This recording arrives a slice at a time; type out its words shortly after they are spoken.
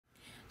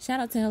Shout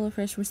out to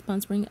HelloFresh for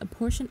sponsoring a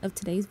portion of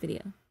today's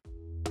video.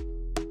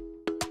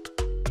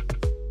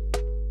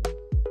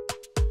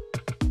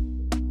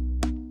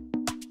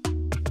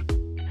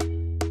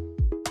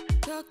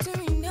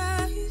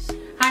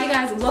 Hi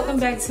guys, welcome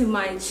back to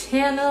my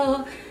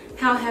channel.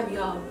 How have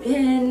y'all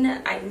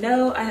been? I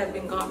know I have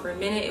been gone for a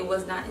minute. It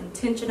was not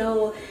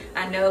intentional.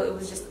 I know it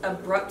was just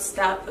abrupt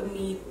stop of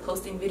me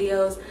posting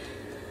videos.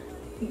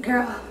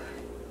 Girl,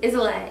 it's a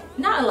lot.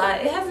 Not a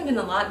lot. It hasn't been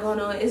a lot going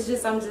on. It's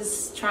just I'm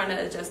just trying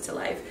to adjust to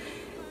life.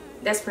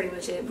 That's pretty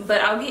much it.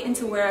 But I'll get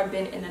into where I've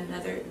been in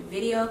another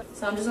video.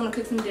 So I'm just gonna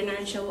cook some dinner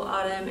and chill with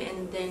Autumn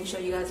and then show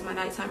you guys my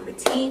nighttime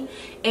routine.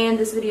 And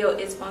this video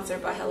is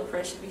sponsored by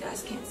HelloFresh, if you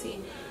guys can't see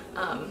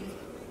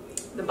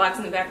the box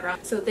in the background.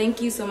 So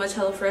thank you so much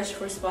HelloFresh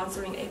for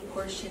sponsoring a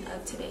portion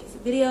of today's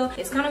video.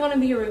 It's kind of going to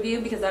be a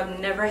review because I've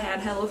never had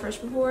HelloFresh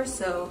before.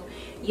 So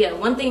yeah,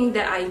 one thing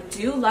that I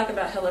do like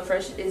about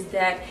HelloFresh is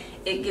that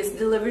it gets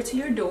delivered to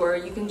your door.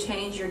 You can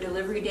change your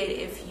delivery date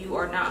if you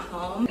are not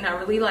home, and I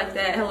really like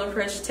that.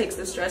 HelloFresh takes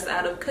the stress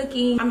out of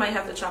cooking. I might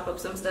have to chop up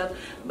some stuff,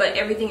 but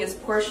everything is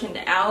portioned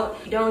out.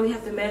 You don't really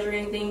have to measure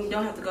anything. You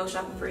don't have to go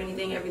shopping for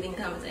anything. Everything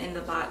comes in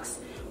the box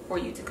for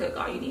you to cook.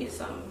 All you need is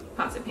some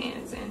pots and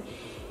pans and,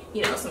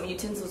 you know, some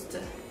utensils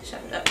to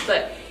shut it up.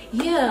 But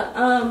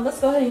yeah,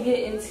 let's go ahead and get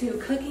into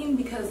cooking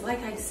because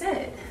like I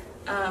said,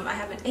 I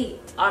haven't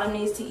ate. Autumn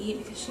needs to eat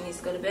because she needs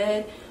to go to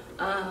bed.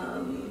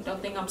 Don't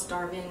think I'm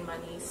starving. My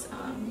niece,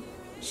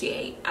 she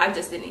ate. I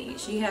just didn't eat.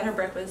 She had her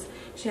breakfast,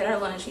 she had her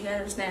lunch, she had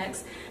her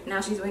snacks.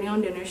 Now she's waiting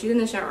on dinner. She's in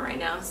the shower right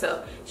now,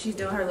 so she's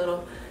doing her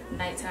little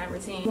nighttime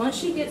routine. Once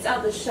she gets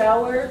out the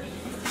shower,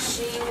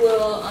 she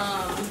will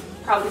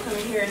probably come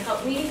in here and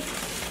help me.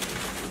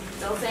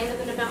 Don't say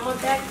nothing about my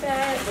back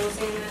fat. Don't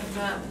say nothing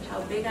about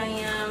how big I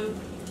am.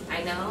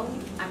 I know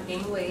I've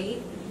gained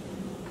weight.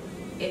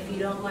 If you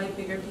don't like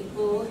bigger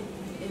people,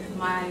 if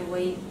my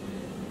weight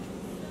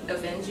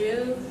offends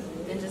you,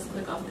 then just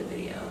click off the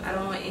video. I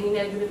don't want any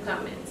negative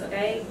comments,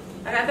 okay?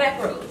 I got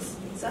back rolls.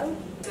 So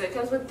it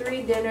comes with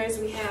 3 dinners.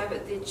 We have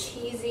the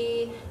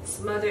cheesy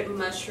smothered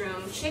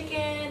mushroom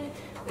chicken.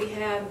 We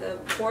have the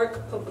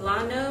pork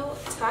poblano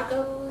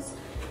tacos.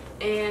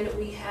 And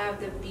we have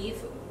the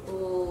beef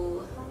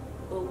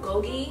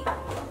bulgogi.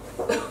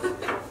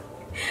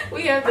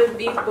 We have the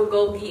beef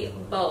bulgogi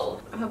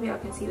bowl. I hope y'all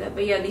can see that.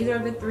 But yeah, these are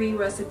the 3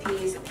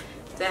 recipes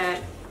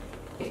that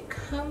it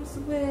comes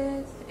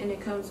with, and it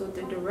comes with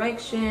the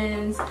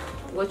directions,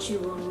 what you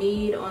will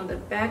need on the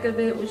back of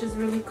it, which is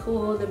really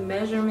cool, the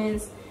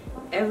measurements,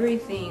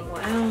 everything.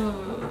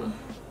 Wow.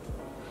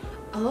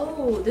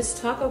 Oh, this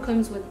taco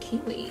comes with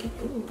kiwi.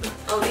 Ooh.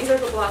 Oh, these are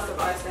the blocks of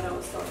ice that I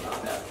was talking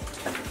about.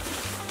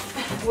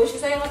 What'd you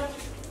say, Lana?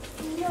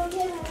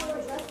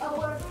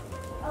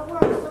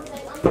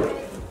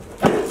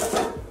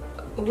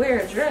 Wear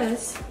a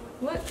dress?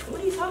 What are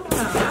you talking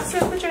about? I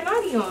said put your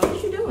nightie on.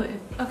 What you doing?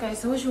 Okay,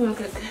 so what you want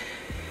to cook?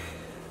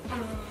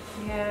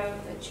 We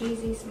have the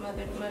cheesy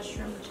smothered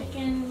mushroom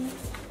chicken,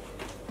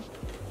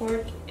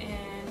 pork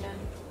and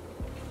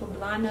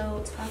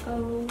poblano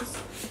tacos.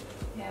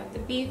 We have the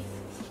beef.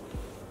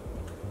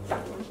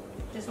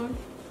 This one?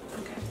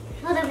 Okay.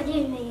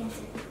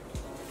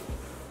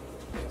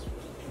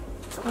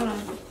 Hold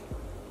on.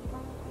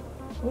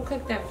 We'll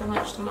cook that for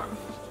lunch tomorrow.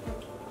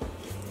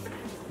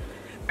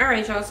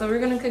 Alright y'all, so we're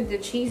gonna cook the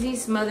cheesy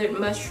smothered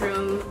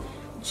mushroom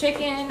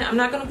chicken. I'm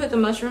not gonna put the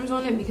mushrooms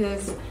on it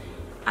because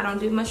I don't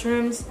do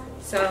mushrooms.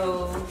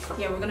 So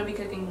yeah, we're gonna be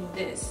cooking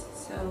this.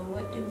 So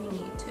what do we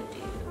need to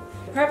do?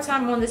 Prep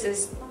time on this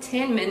is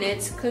 10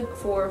 minutes, cook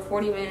for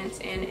 40 minutes,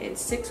 and it's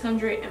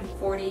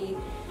 640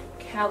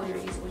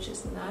 calories, which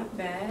is not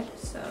bad.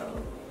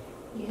 So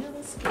yeah,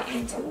 let's get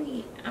into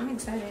it. I'm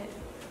excited.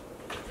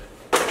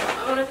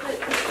 I'm gonna put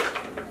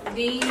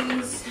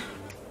these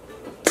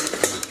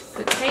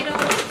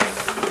potatoes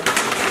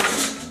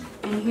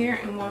in here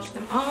and wash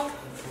them off.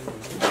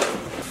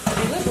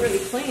 They look really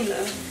clean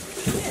though.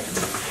 Yeah.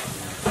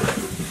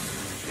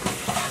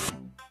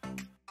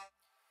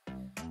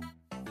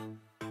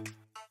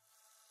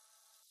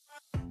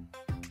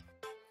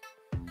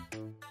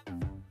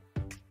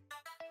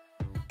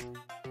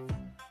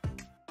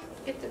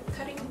 Get the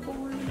cutting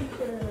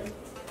board.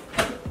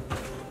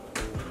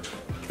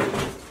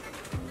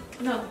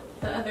 No,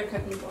 the other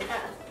cutting board.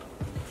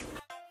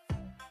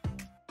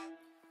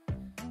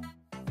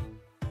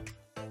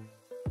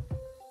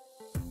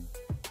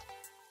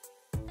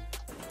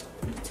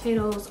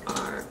 Potatoes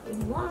are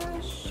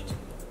washed.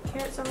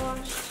 Carrots are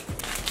washed.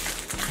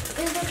 Is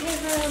it okay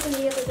if I open the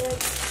other bag?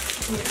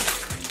 Yeah.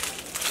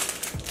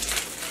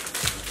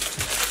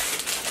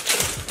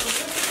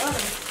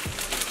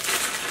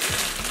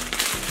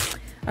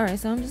 Alright,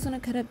 so I'm just going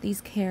to cut up these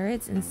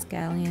carrots and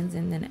scallions,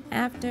 and then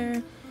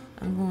after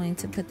I'm going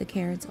to put the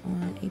carrots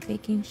on a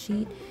baking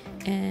sheet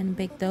and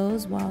bake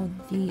those while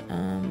the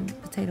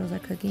potatoes are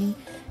cooking,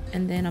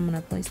 and then I'm going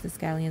to place the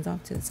scallions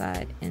off to the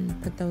side and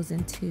put those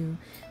into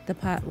the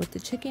pot with the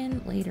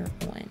chicken later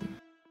on.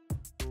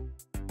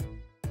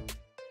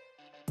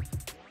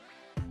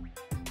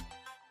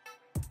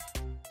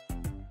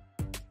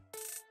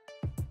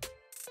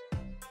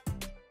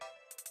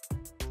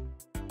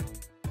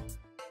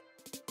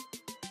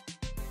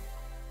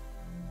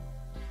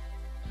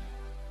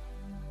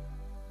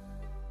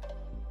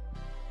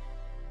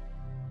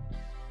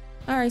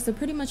 Alright, so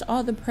pretty much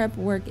all the prep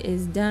work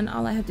is done.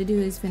 All I have to do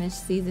is finish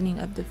seasoning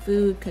up the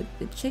food, cook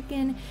the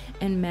chicken,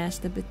 and mash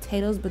the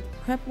potatoes. But the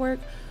prep work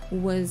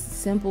was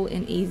simple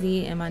and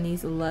easy, and my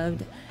niece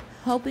loved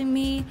helping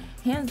me.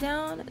 Hands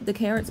down, the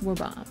carrots were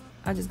bomb.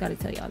 I just gotta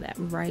tell y'all that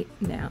right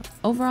now.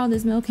 Overall,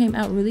 this meal came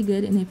out really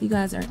good, and if you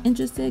guys are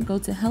interested, go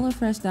to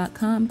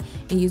hellofresh.com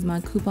and use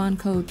my coupon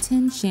code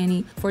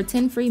 10Shanny for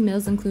 10 free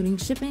meals including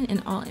shipping,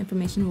 and all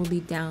information will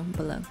be down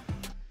below.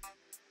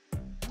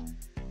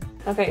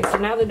 Okay, so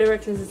now the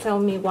directions is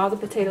telling me while the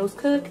potatoes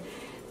cook,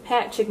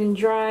 pat chicken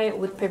dry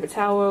with paper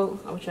towel,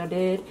 which I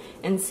did,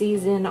 and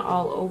season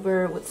all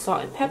over with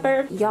salt and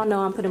pepper. Y'all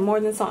know I'm putting more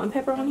than salt and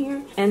pepper on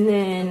here. And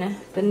then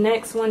the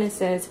next one, it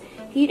says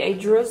heat a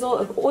drizzle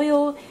of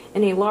oil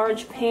in a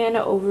large pan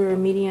over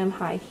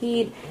medium-high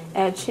heat.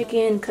 Add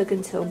chicken, cook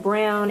until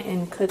brown,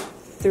 and cook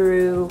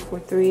through for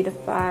 3 to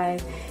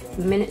 5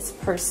 minutes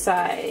per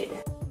side.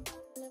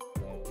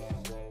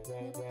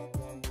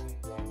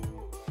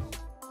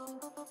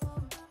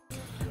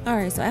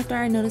 Alright, so after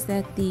I noticed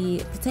that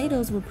the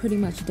potatoes were pretty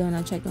much done,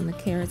 I checked on the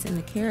carrots, and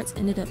the carrots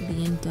ended up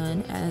being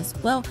done as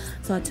well.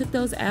 So I took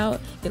those out.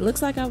 It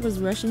looks like I was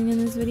rushing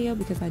in this video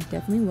because I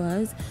definitely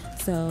was.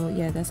 So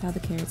yeah, that's how the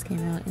carrots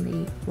came out,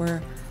 and they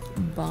were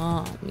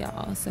bomb,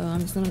 y'all. So I'm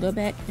just gonna go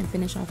back and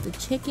finish off the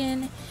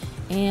chicken,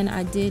 and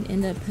I did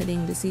end up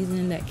putting the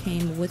seasoning that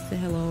came with the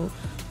Hello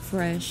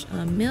Fresh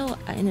meal.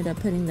 I ended up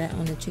putting that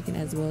on the chicken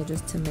as well,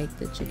 just to make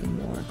the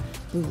chicken more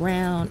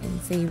brown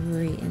and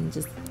savory and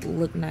just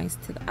look nice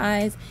to the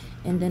eyes.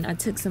 And then I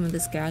took some of the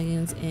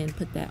scallions and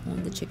put that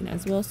on the chicken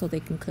as well, so they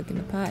can cook in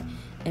the pot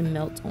and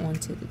melt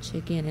onto the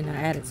chicken. And I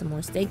added some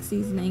more steak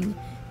seasoning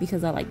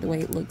because I like the way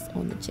it looks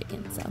on the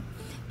chicken. So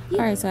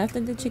alright, so after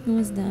the chicken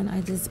was done,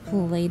 I just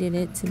plated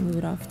it to move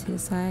it off to the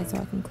side so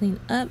I can clean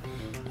up,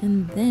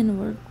 and then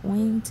we're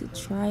going to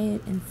try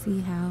it and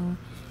see how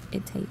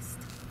it tastes.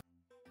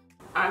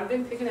 I've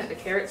been picking at the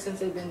carrots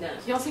since they've been done.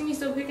 Y'all see me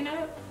still picking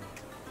at it?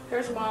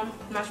 Carrots are bomb.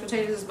 Mashed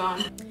potatoes is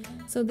bomb.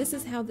 So this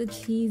is how the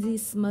cheesy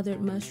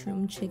smothered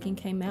mushroom chicken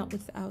came out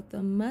without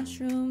the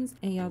mushrooms.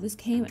 And y'all, this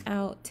came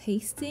out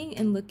tasting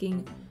and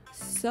looking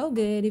so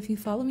good. If you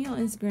follow me on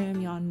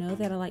Instagram, y'all know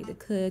that I like to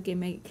cook and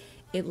make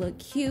it look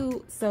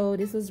cute. So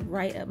this was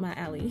right up my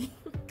alley.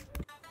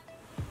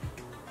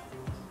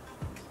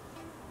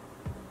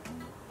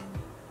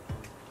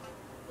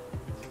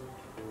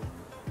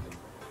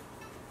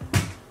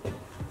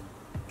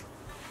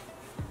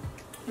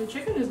 The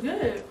chicken is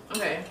good.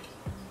 Okay.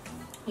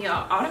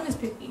 Y'all, Autumn is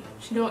picky.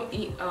 She don't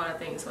eat a lot of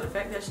things. So the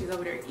fact that she's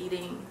over there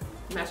eating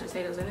mashed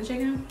potatoes and the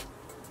chicken,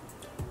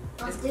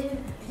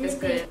 it's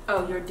good.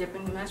 Oh, you're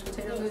dipping the mashed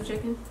potatoes in the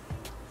chicken?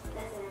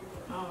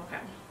 Oh,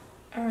 okay.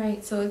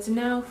 Alright, so it's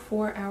now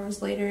 4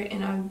 hours later,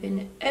 and I've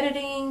been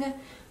editing.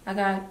 I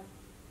got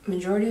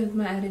majority of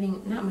my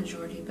editing, not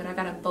majority, but I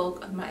got a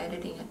bulk of my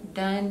editing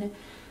done.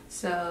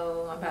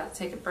 So I'm about to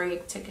take a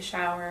break, take a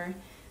shower,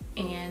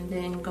 and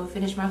then go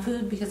finish my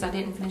food, because I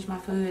didn't finish my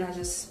food. I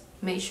just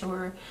made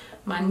sure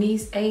my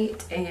niece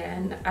ate,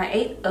 and I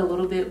ate a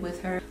little bit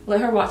with her, let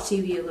her watch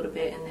TV a little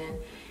bit, and then,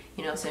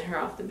 you know, sent her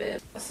off to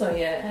bed. So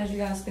yeah, as you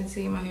guys can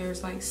see, my hair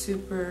is like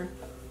super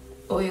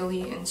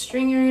oily and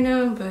stringy right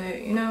now,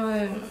 but you know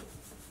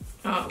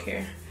what, I don't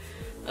care.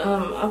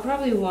 I'll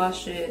probably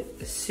wash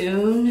it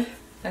soon.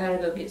 I gotta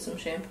go get some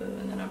shampoo,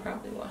 and then I'll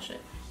probably wash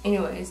it.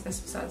 Anyways, that's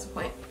besides the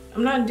point.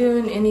 I'm not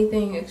doing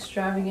anything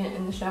extravagant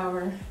in the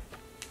shower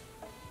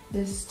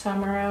this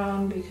time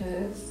around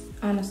because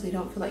I honestly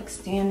don't feel like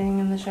standing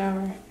in the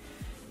shower.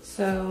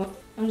 So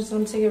I'm just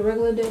gonna take a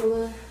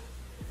regular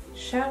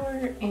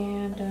shower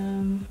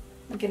and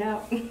get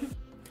out.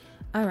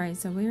 Alright,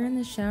 so we're in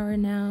the shower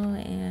now,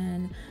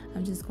 and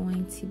I'm just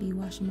going to be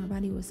washing my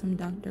body with some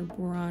Dr.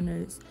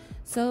 Bronner's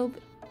soap.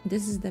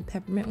 This is the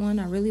peppermint one.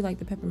 I really like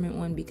the peppermint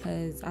one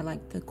because I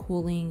like the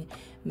cooling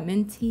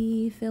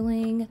minty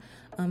feeling,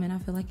 and I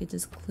feel like it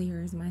just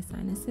clears my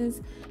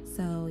sinuses.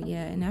 So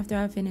yeah, and after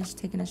I finish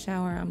taking a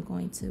shower, I'm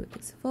going to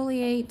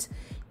exfoliate,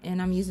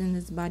 and I'm using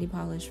this body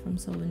polish from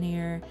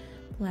Souvenir,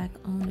 black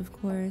owned of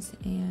course.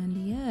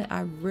 And yeah,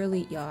 I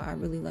really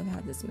love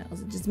how this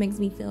smells. It just makes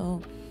me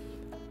feel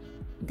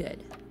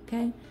good.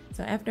 Okay,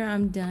 so after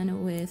I'm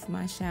done with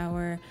my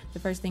shower, the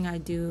first thing I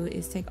do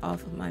is take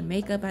off of my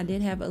makeup. I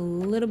did have a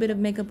little bit of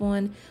makeup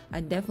on.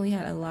 I definitely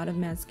had a lot of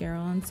mascara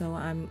on, so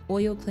I'm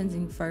oil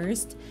cleansing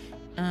first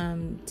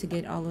to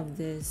get all of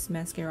this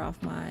mascara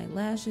off my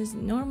lashes.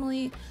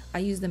 Normally I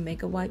use the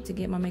makeup wipe to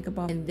get my makeup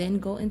off and then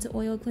go into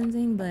oil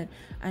cleansing, but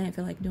I didn't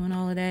feel like doing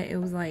all of that. It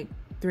was like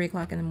 3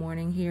 o'clock in the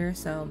morning here,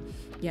 so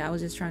yeah, I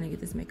was just trying to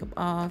get this makeup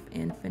off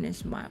and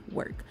finish my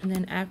work. And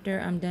then after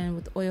I'm done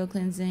with oil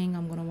cleansing,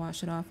 I'm gonna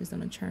wash it off. It's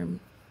gonna turn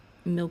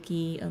a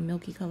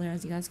milky color,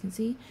 as you guys can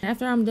see.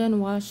 After I'm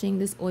done washing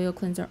this oil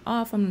cleanser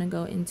off, I'm gonna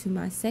go into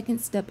my second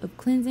step of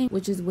cleansing,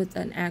 which is with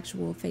an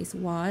actual face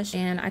wash.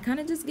 And I kind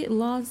of just get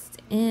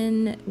lost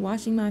in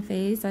washing my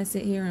face. I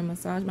sit here and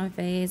massage my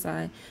face.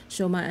 I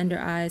show my under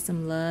eyes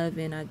some love,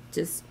 and I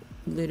just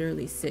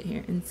literally sit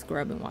here and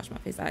scrub and wash my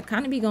face. I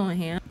kind of be going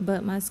ham,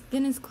 but my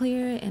skin is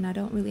clear and I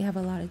don't really have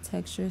a lot of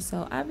texture,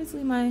 so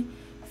obviously my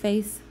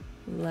face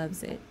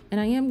loves it. And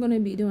I am going to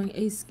be doing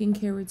a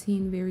skincare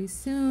routine very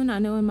soon. I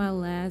know in my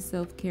last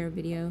self-care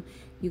video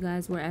you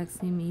guys were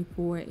asking me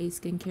for a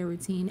skincare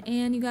routine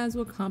and you guys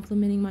were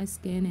complimenting my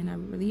skin, and I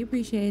really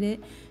appreciate it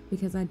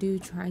because I do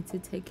try to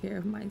take care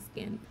of my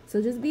skin.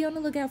 So just be on the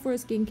lookout for a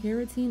skincare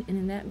routine, and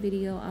in that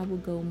video I will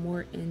go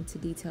more into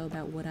detail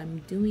about what I'm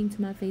doing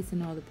to my face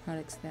and all the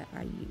products that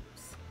I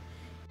use.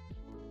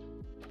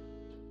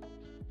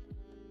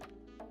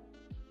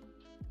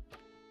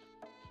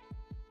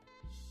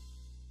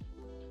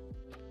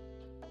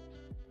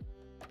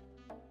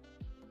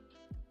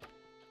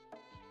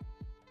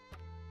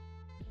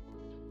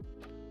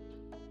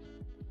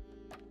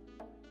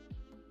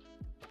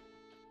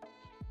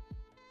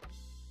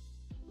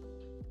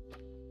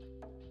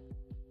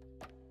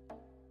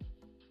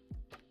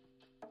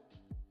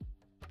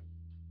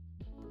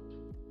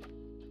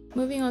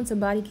 Moving on to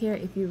body care,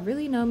 if you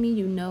really know me,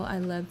 you know I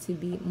love to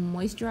be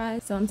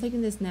moisturized. So I'm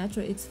taking this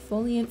natural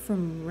exfoliant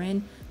from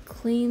Ren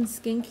Clean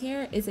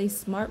Skincare. It's a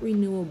smart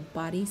renewal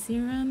body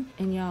serum.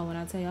 And y'all, when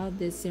I tell y'all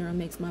this serum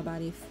makes my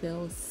body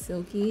feel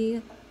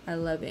silky, I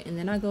love it. And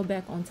then I go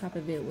back on top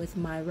of it with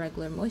my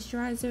regular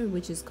moisturizer,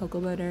 which is cocoa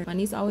butter. My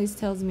niece always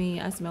tells me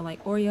I smell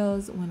like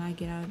Oreos when I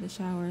get out of the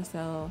shower.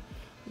 So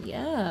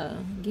yeah,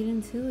 get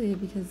into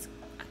it because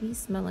I be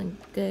smelling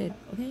good,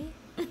 okay?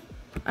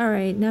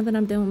 Alright, now that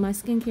I'm done with my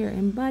skincare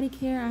and body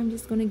care, I'm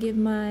just going to give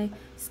my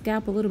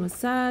scalp a little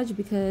massage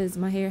because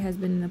my hair has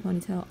been in a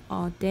ponytail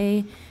all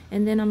day.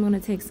 And then I'm going to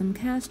take some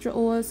castor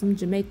oil, some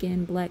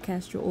Jamaican black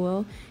castor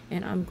oil,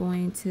 and I'm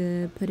going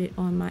to put it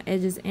on my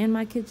edges and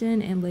my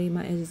kitchen and lay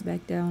my edges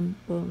back down.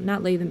 Well,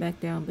 not lay them back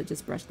down, but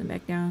just brush them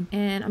back down.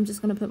 And I'm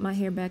just going to put my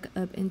hair back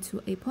up into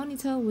a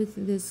ponytail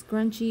with this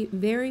scrunchie.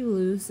 Very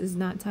loose, is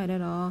not tight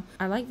at all.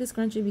 I like this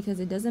scrunchie because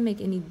it doesn't make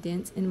any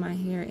dents in my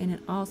hair, and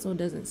it also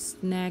doesn't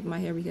snag my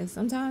hair, because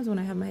sometimes when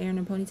I have my hair in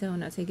a ponytail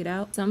and I take it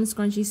out, some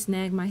scrunchies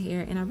snag my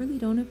hair and I really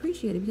don't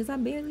appreciate it because I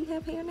barely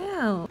have hair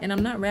now. And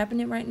I'm not wrapping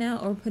it right now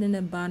or putting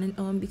a bonnet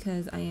on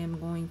because I am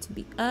going to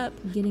be up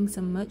getting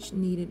some much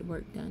needed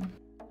work done.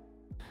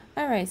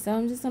 Alright, so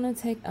I'm just going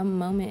to take a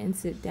moment and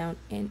sit down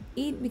and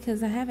eat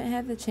because I haven't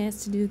had the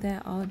chance to do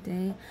that all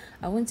day.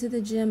 I went to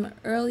the gym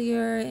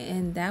earlier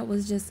and that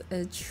was just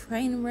a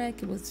train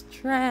wreck. It was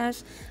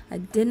trash. I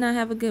did not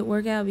have a good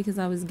workout because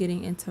I was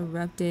getting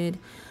interrupted.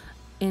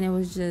 And it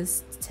was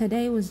just,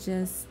 today was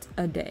just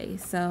a day.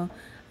 So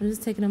I'm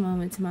just taking a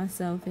moment to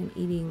myself and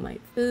eating my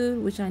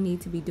food, which I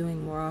need to be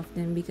doing more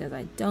often because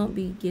I don't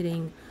be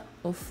getting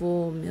a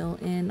full meal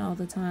in all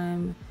the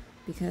time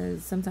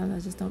because sometimes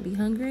I just don't be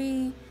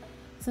hungry.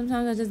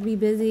 Sometimes I just be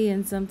busy,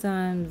 and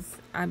sometimes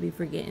I be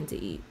forgetting to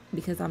eat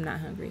because I'm not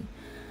hungry.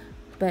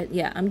 But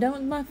yeah, I'm done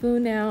with my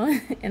food now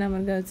and I'm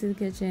gonna go to the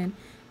kitchen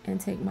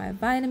and take my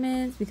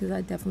vitamins because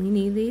I definitely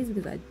need these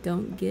because I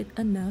don't get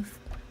enough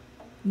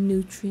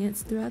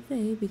nutrients throughout the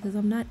day because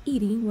I'm not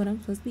eating what I'm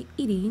supposed to be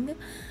eating.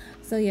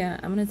 So yeah,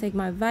 I'm gonna take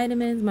my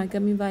vitamins, my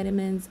gummy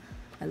vitamins.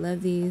 I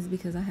love these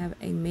because I have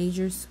a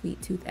major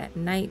sweet tooth at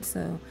night,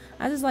 so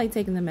I just like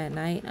taking them at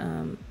night.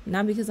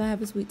 Not because I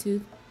have a sweet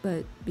tooth,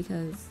 but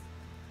because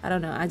I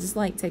don't know, I just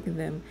like taking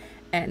them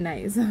at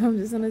night. So I'm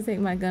just gonna take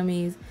my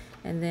gummies,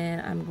 and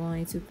then I'm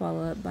going to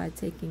follow up by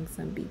taking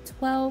some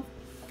B12.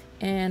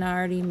 And I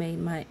already made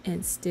my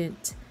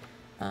instant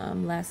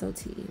lasso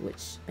tea,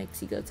 which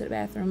makes you go to the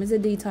bathroom. It's a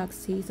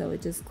detox tea, so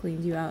it just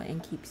cleans you out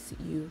and keeps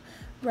you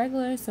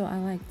regular. So I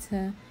like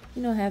to,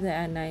 you know, have that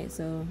at night,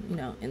 so, you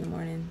know, in the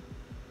morning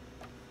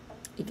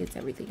it gets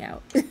everything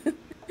out.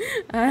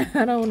 I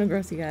don't want to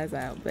gross you guys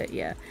out, but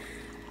yeah,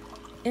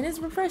 and it's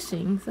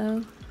refreshing,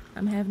 so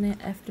I'm having it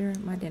after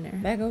my dinner.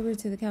 Back over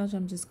to the couch,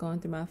 I'm just going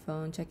through my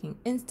phone checking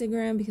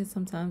Instagram because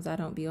sometimes I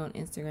don't be on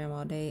Instagram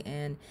all day,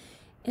 and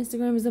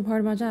Instagram is a part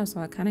of my job,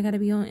 so I kind of got to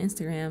be on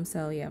Instagram.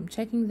 So yeah, I'm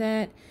checking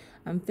that.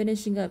 I'm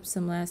finishing up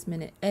some last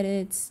minute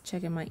edits,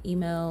 checking my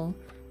email,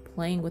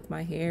 playing with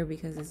my hair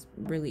because it's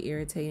really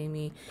irritating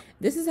me.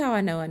 This is how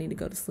I know I need to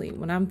go to sleep.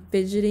 When I'm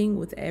fidgeting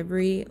with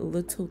every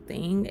little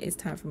thing, it's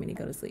time for me to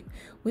go to sleep,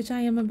 which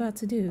I am about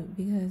to do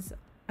because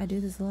I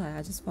do this a lot.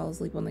 I just fall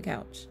asleep on the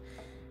couch.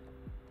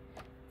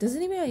 Does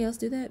anybody else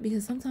do that?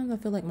 Because sometimes I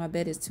feel like my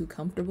bed is too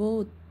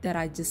comfortable that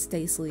I just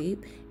stay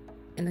asleep,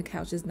 and the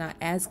couch is not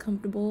as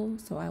comfortable,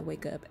 so I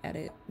wake up at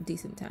a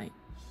decent time.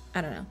 I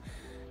don't know.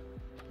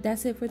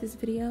 That's it for this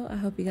video. I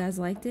hope you guys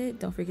liked it.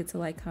 Don't forget to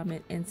like,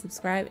 comment, and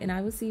subscribe, and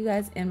I will see you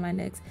guys in my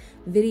next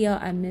video.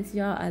 I miss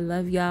y'all. I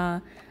love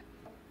y'all.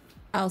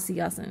 I'll see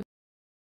y'all soon.